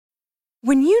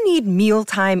When you need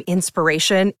mealtime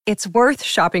inspiration, it's worth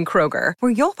shopping Kroger,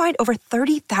 where you'll find over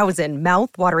 30,000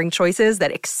 mouth-watering choices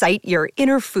that excite your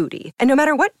inner foodie. And no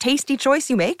matter what tasty choice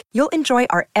you make, you'll enjoy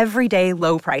our everyday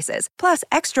low prices, plus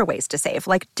extra ways to save,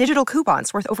 like digital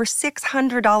coupons worth over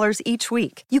 $600 each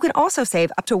week. You can also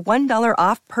save up to $1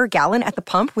 off per gallon at the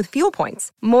pump with fuel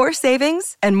points. More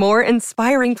savings and more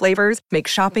inspiring flavors make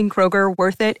shopping Kroger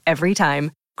worth it every time.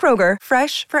 Kroger,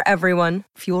 fresh for everyone.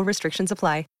 Fuel restrictions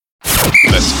apply.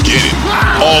 Let's get it.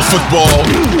 All football,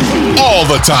 all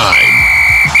the time.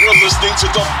 You're listening to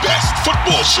the best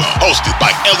football show, hosted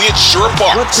by Elliot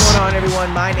Shore-Parks. What's going on,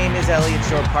 everyone? My name is Elliot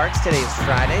Shore-Parks. Today is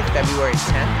Friday, February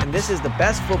 10th, and this is the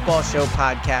Best Football Show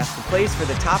podcast, the place for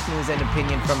the top news and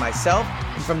opinion from myself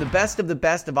and from the best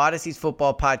of Odyssey's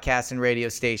football podcasts and radio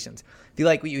stations. If you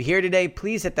like what you hear today,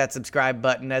 please hit that subscribe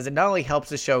button, as it not only helps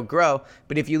the show grow,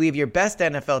 but if you leave your best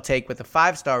NFL take with a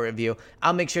 5-star review,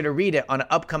 I'll make sure to read it on an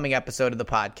upcoming episode of the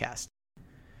podcast.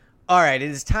 All right,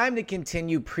 it is time to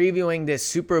continue previewing this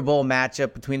Super Bowl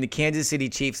matchup between the Kansas City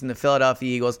Chiefs and the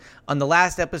Philadelphia Eagles. On the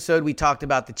last episode, we talked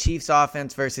about the Chiefs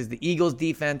offense versus the Eagles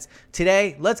defense.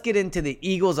 Today, let's get into the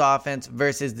Eagles offense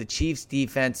versus the Chiefs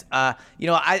defense.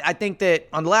 I think that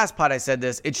on the last pod I said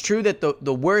this. It's true that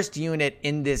the worst unit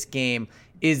in this game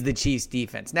is the Chiefs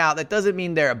defense. Now, that doesn't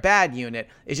mean they're a bad unit.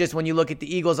 It's just when you look at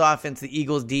the Eagles offense, the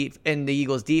Eagles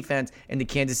defense, and the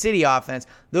Kansas City offense,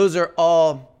 those are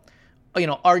all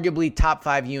arguably top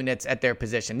 5 units at their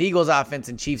position. The Eagles offense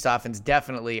and Chiefs offense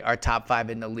definitely are top 5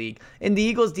 in the league. And the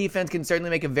Eagles defense can certainly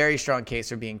make a very strong case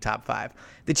for being top 5.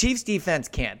 The Chiefs defense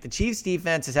can't. The Chiefs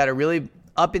defense has had a really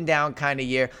up and down kind of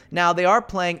year. Now, they are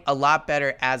playing a lot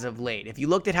better as of late. If you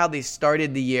looked at how they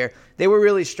started the year, they were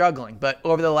really struggling. But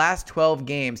over the last 12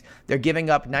 games, they're giving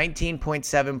up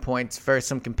 19.7 points. For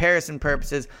some comparison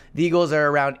purposes, the Eagles are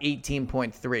around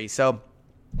 18.3. So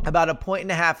about a point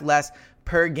and a half less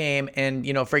per game. And,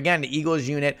 for, again, the Eagles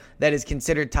unit that is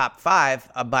considered top 5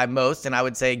 by most, and I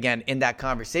would say, again, in that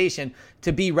conversation,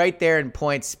 to be right there in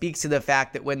points speaks to the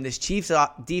fact that when this Chiefs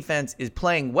defense is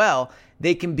playing well,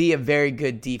 they can be a very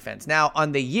good defense. Now,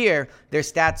 on the year, their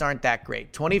stats aren't that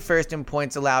great. 21st in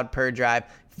points allowed per drive,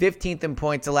 15th in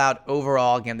points allowed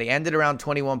overall. Again, they ended around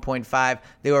 21.5.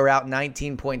 They were out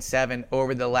 19.7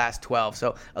 over the last 12.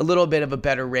 So a little bit of a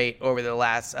better rate over the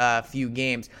last few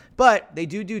games. But they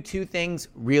do two things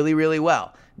really, really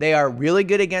well. They are really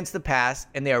good against the pass,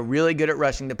 and they are really good at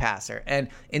rushing the passer. And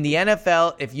in the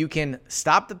NFL, if you can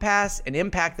stop the pass and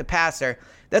impact the passer,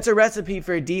 that's a recipe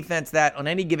for a defense that on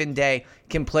any given day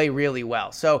can play really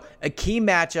well. So a key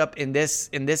matchup in this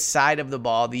side of the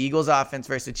ball, the Eagles offense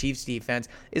versus the Chiefs defense,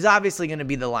 is obviously going to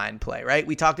be the line play, right?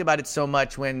 We talked about it so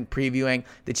much when previewing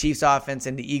the Chiefs offense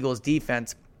and the Eagles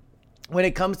defense. When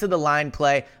it comes to the line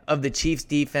play of the Chiefs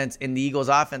defense and the Eagles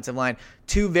offensive line,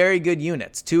 2 very good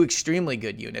units, 2 extremely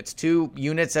good units, 2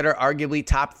 units that are arguably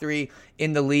top 3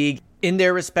 in the league in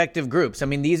their respective groups. I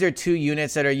mean, these are 2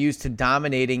 units that are used to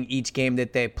dominating each game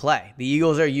that they play. The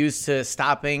Eagles are used to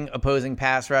stopping opposing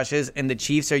pass rushes, and the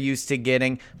Chiefs are used to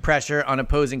getting pressure on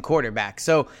opposing quarterbacks.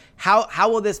 So how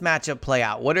will this matchup play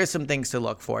out? What are some things to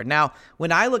look for? Now,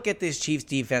 when I look at this Chiefs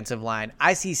defensive line,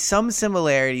 I see some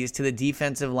similarities to the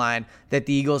defensive line that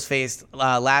the Eagles faced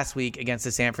last week against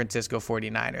the San Francisco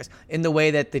 49ers, in the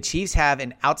way that the Chiefs have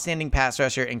an outstanding pass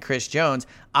rusher in Chris Jones,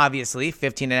 obviously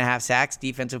 15.5 sacks,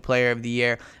 defensive player of the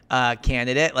year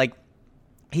candidate. Like,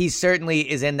 he certainly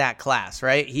is in that class,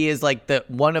 right? He is like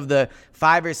one of the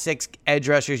 5 or 6 edge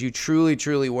rushers you truly,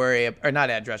 truly worry, or not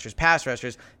edge rushers, pass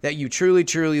rushers that you truly,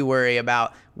 truly worry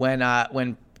about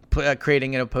when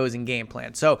creating an opposing game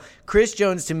plan. So Chris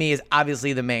Jones to me is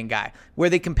obviously the main guy. Where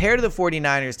they compare to the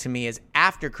 49ers to me is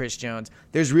after Chris Jones,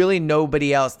 there's really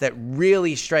nobody else that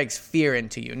really strikes fear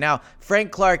into you. Now,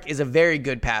 Frank Clark is a very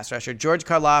good pass rusher. George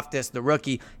Karlaftis, the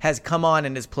rookie, has come on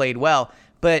and has played well,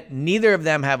 but neither of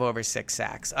them have over 6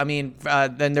 sacks. I mean,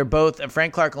 then they're both,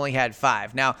 Frank Clark only had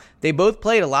 5. Now, they both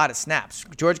played a lot of snaps.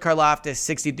 George Karlaftis,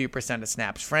 63% of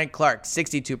snaps. Frank Clark,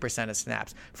 62% of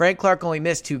snaps. Frank Clark only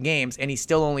missed 2 games, and he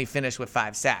still only finished with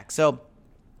 5 sacks. So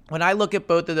when I look at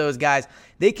both of those guys,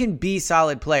 they can be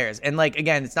solid players. And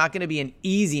again, it's not going to be an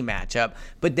easy matchup,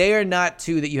 but they are not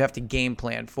 2 that you have to game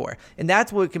plan for. And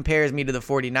that's what compares me to the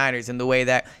 49ers in the way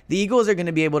that the Eagles are going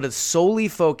to be able to solely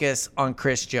focus on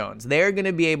Chris Jones. They're going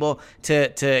to be able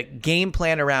to game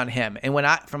plan around him. And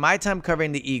from my time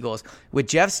covering the Eagles, with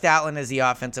Jeff Stoutland as the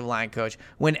offensive line coach,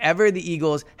 whenever the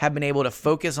Eagles have been able to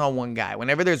focus on one guy,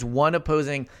 whenever there's one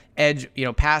opposing edge,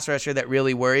 pass rusher that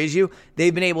really worries you,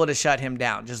 they've been able to shut him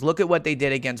down. Just Just look at what they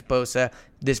did against Bosa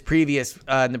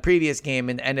in the previous game,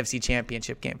 in the NFC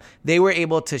Championship game. They were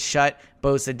able to shut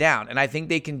Bosa down, and I think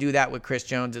they can do that with Chris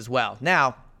Jones as well.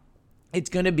 Now,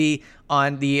 it's going to be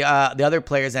on the other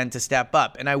players' end to step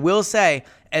up. And I will say,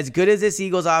 as good as this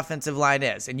Eagles offensive line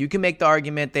is, and you can make the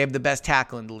argument they have the best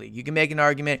tackle in the league. You can make an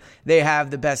argument they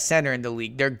have the best center in the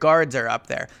league. Their guards are up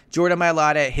there. Jordan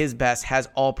Mailata, at his best, has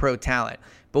all-pro talent.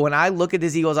 But when I look at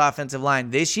this Eagles offensive line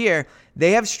this year,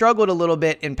 they have struggled a little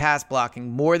bit in pass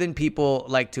blocking, more than people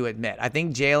like to admit. I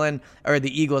think the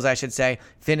Eagles, I should say,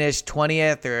 finished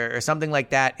 20th or something like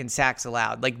that in sacks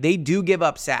allowed. Like, they do give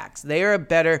up sacks. They are a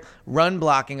better run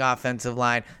blocking offensive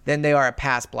line than they are a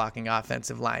pass blocking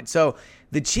offensive line. So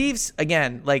the Chiefs,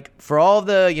 again, like, for all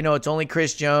the, it's only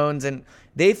Chris Jones, and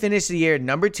they finished the year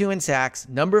number 2 in sacks,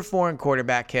 number 4 in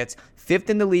quarterback hits,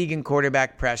 5th in the league in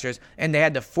quarterback pressures, and they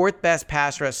had the 4th best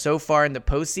pass rush so far in the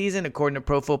postseason, according to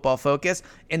Pro Football Focus,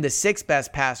 and the 6th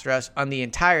best pass rush on the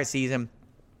entire season,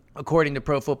 according to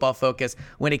Pro Football Focus,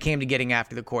 when it came to getting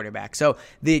after the quarterback. So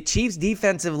the Chiefs'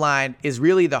 defensive line is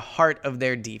really the heart of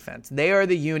their defense. They are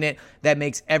the unit that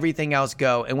makes everything else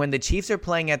go. And when the Chiefs are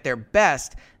playing at their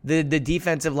best, the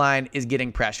defensive line is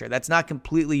getting pressure. That's not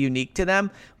completely unique to them,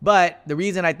 but the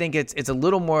reason I think it's a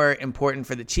little more important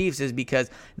for the Chiefs is because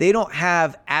they don't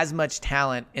have as much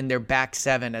talent in their back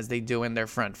 7 as they do in their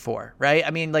front 4, right?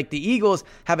 I mean, like, the Eagles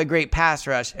have a great pass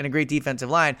rush and a great defensive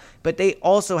line, but they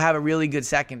also have a really good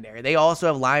secondary. They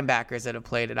also have linebackers that have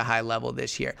played at a high level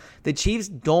this year. The Chiefs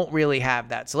don't really have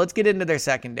that. So let's get into their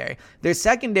secondary. Their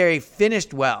secondary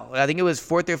finished well. I think it was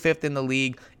 4th or 5th in the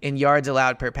league in yards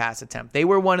allowed per pass attempt. They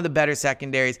were one of the better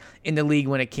secondaries in the league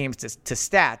when it came to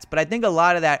stats, but I think a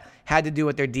lot of that had to do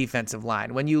with their defensive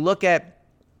line. When you look at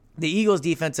the Eagles'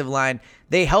 defensive line,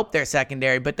 they help their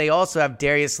secondary, but they also have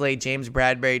Darius Slade, James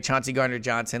Bradbury, Chauncey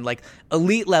Gardner-Johnson, like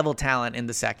elite level talent in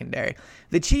the secondary.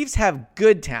 The Chiefs have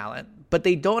good talent, but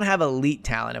they don't have elite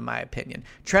talent, in my opinion.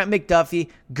 Trent McDuffie,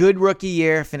 good rookie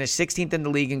year, finished 16th in the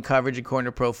league in coverage according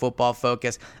to Pro Football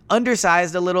Focus.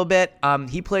 Undersized a little bit.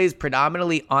 He plays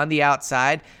predominantly on the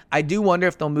outside. I do wonder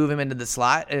if they'll move him into the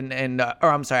slot,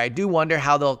 I do wonder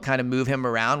how they'll kind of move him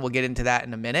around. We'll get into that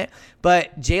in a minute.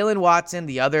 But Jalen Watson,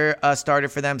 the other starter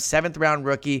for them, 7th round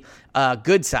rookie,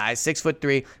 good size,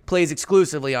 6'3", plays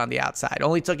exclusively on the outside.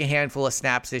 Only took a handful of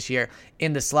snaps this year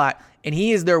in the slot, and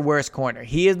he is their worst corner.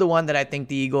 He is the one that I think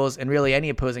the Eagles, and really any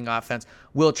opposing offense,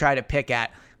 will try to pick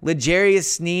at. L'Jarius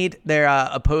Sneed,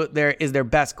 is their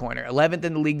best corner, 11th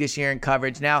in the league this year in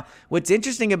coverage. Now, what's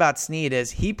interesting about Sneed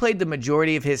is he played the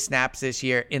majority of his snaps this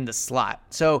year in the slot.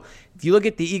 So if you look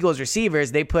at the Eagles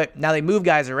receivers, they move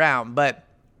guys around, but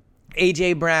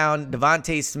A.J. Brown,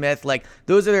 Devontae Smith, like,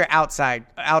 those are their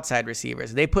outside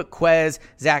receivers. They put Quez,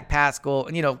 Zach Pascal,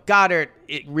 and, Goddard,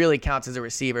 it really counts as a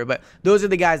receiver, but those are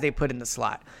the guys they put in the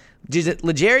slot.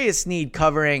 L'Jarius Sneed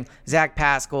covering Zach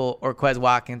Pascal or Quez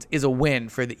Watkins is a win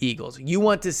for the Eagles. You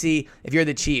want to see, if you're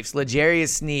the Chiefs, L'Jarius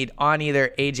Sneed on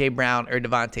either A.J. Brown or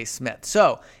Devontae Smith.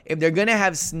 So if they're going to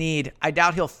have Sneed, I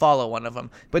doubt he'll follow one of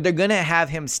them, but they're going to have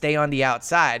him stay on the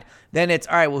outside. Then it's,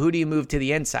 all right, well, who do you move to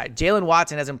the inside? Jalen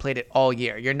Watson hasn't played it all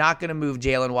year. You're not going to move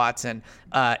Jalen Watson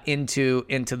into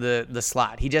the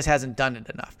slot. He just hasn't done it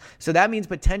enough. So that means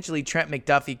potentially Trent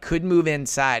McDuffie could move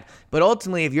inside. But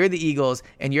ultimately, if you're the Eagles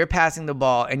and you're passing the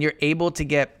ball and you're able to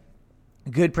get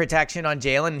good protection on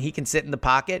Jalen and he can sit in the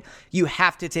pocket, you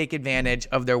have to take advantage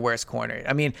of their worst corner.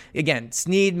 I mean, again,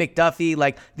 Sneed, McDuffie,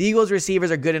 like, the Eagles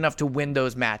receivers are good enough to win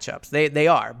those matchups. They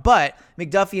are. But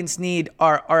McDuffie and Sneed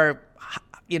are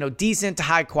decent to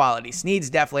high quality. Sneed's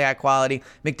definitely high quality.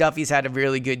 McDuffie's had a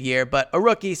really good year, but a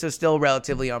rookie, so still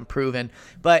relatively unproven.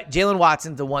 But Jalen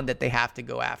Watson's the one that they have to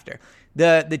go after.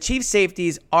 The Chiefs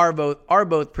safeties are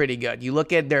both pretty good. You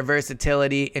look at their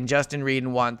versatility in Justin Reed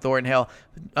and Juan Thornhill.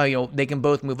 They can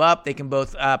both move up. They can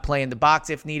both play in the box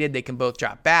if needed. They can both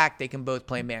drop back. They can both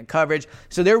play man coverage.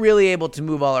 So they're really able to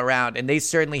move all around, and they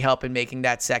certainly help in making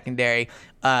that secondary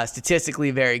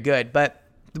statistically very good. But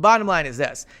the bottom line is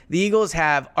this. The Eagles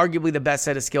have arguably the best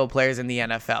set of skill players in the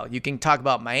NFL. You can talk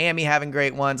about Miami having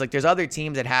great ones. Like, there's other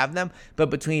teams that have them, but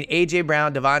between A.J.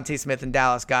 Brown, Devontae Smith, and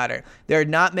Dallas Goedert, there are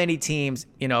not many teams,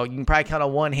 you can probably count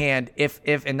on one hand if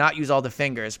and not use all the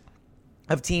fingers,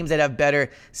 of teams that have better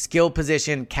skill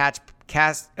position,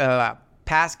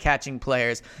 pass catching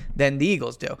players than the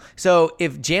Eagles do. So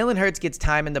if Jalen Hurts gets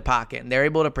time in the pocket and they're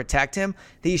able to protect him,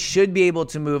 they should be able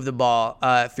to move the ball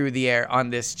through the air on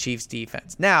this Chiefs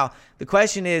defense. Now, the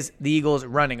question is the Eagles'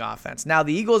 running offense. Now,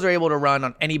 the Eagles are able to run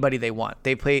on anybody they want.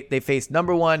 They face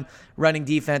number one running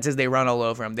defenses. They run all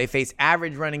over them. They face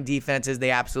average running defenses. They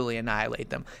absolutely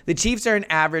annihilate them. The Chiefs are an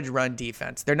average run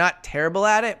defense. They're not terrible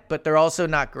at it, but they're also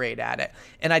not great at it.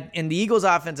 And the Eagles'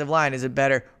 offensive line is a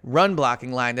better run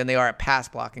blocking line than they are a pass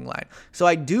blocking line. So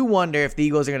I do wonder if the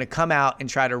Eagles are going to come out and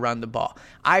try to run the ball.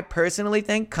 I personally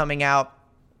think coming out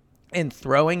and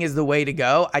throwing is the way to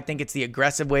go. I think it's the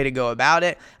aggressive way to go about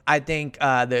it. I think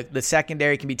the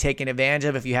secondary can be taken advantage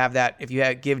of if you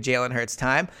give Jalen Hurts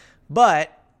time.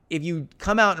 But if you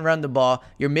come out and run the ball,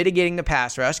 you're mitigating the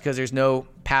pass rush because there's no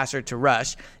passer to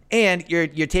rush, and you're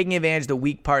taking advantage of the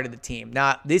weak part of the team.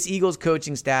 Now, this Eagles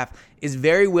coaching staff is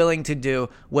very willing to do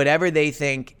whatever they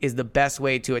think is the best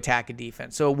way to attack a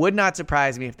defense. So it would not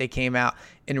surprise me if they came out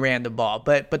and ran the ball.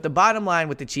 But the bottom line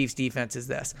with the Chiefs defense is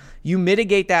this. You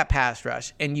mitigate that pass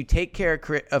rush and you take care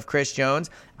of Chris Jones,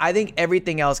 I think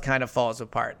everything else kind of falls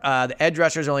apart. The edge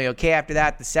rusher is only okay after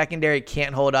that. The secondary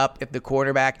can't hold up if the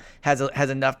quarterback has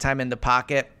enough time in the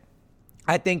pocket.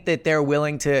 I think that they're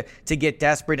willing to get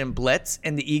desperate and blitz,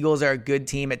 and the Eagles are a good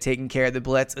team at taking care of the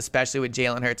blitz, especially with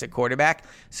Jalen Hurts at quarterback.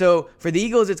 So for the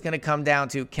Eagles, it's going to come down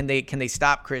to can they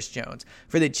stop Chris Jones?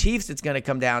 For the Chiefs, it's going to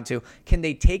come down to can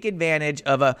they take advantage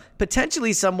of a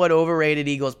potentially somewhat overrated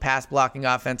Eagles pass blocking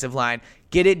offensive line,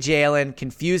 get at Jalen,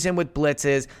 confuse him with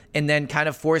blitzes, and then kind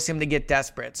of force him to get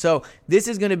desperate. So this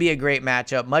is going to be a great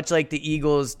matchup, much like the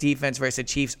Eagles defense versus the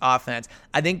Chiefs offense.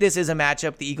 I think this is a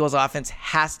matchup the Eagles offense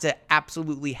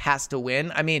absolutely has to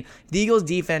win. I mean, the Eagles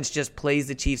defense just plays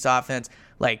the Chiefs offense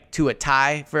like to a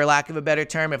tie, for lack of a better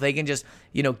term. If they can just,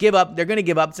 give up, they're going to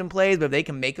give up some plays, but if they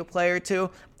can make a play or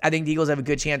two, I think the Eagles have a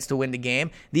good chance to win the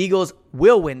game. The Eagles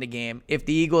will win the game if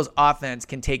the Eagles offense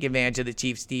can take advantage of the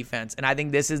Chiefs defense. And I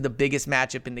think this is the biggest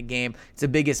matchup in the game. It's the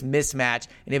biggest mismatch.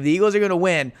 And if the Eagles are going to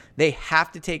win, they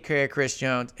have to take care of Chris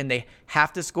Jones and they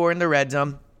have to score in the red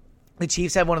zone. The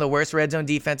Chiefs have one of the worst red zone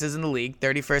defenses in the league,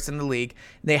 31st in the league.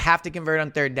 They have to convert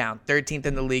on third down, 13th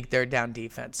in the league, third down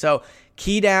defense. So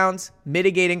key downs,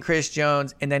 mitigating Chris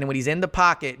Jones, and then when he's in the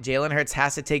pocket, Jalen Hurts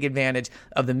has to take advantage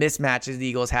of the mismatches the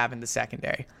Eagles have in the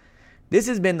secondary. This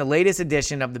has been the latest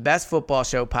edition of the Best Football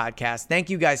Show podcast.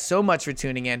 Thank you guys so much for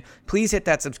tuning in. Please hit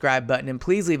that subscribe button and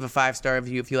please leave a 5-star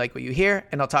review if you like what you hear,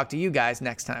 and I'll talk to you guys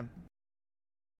next time.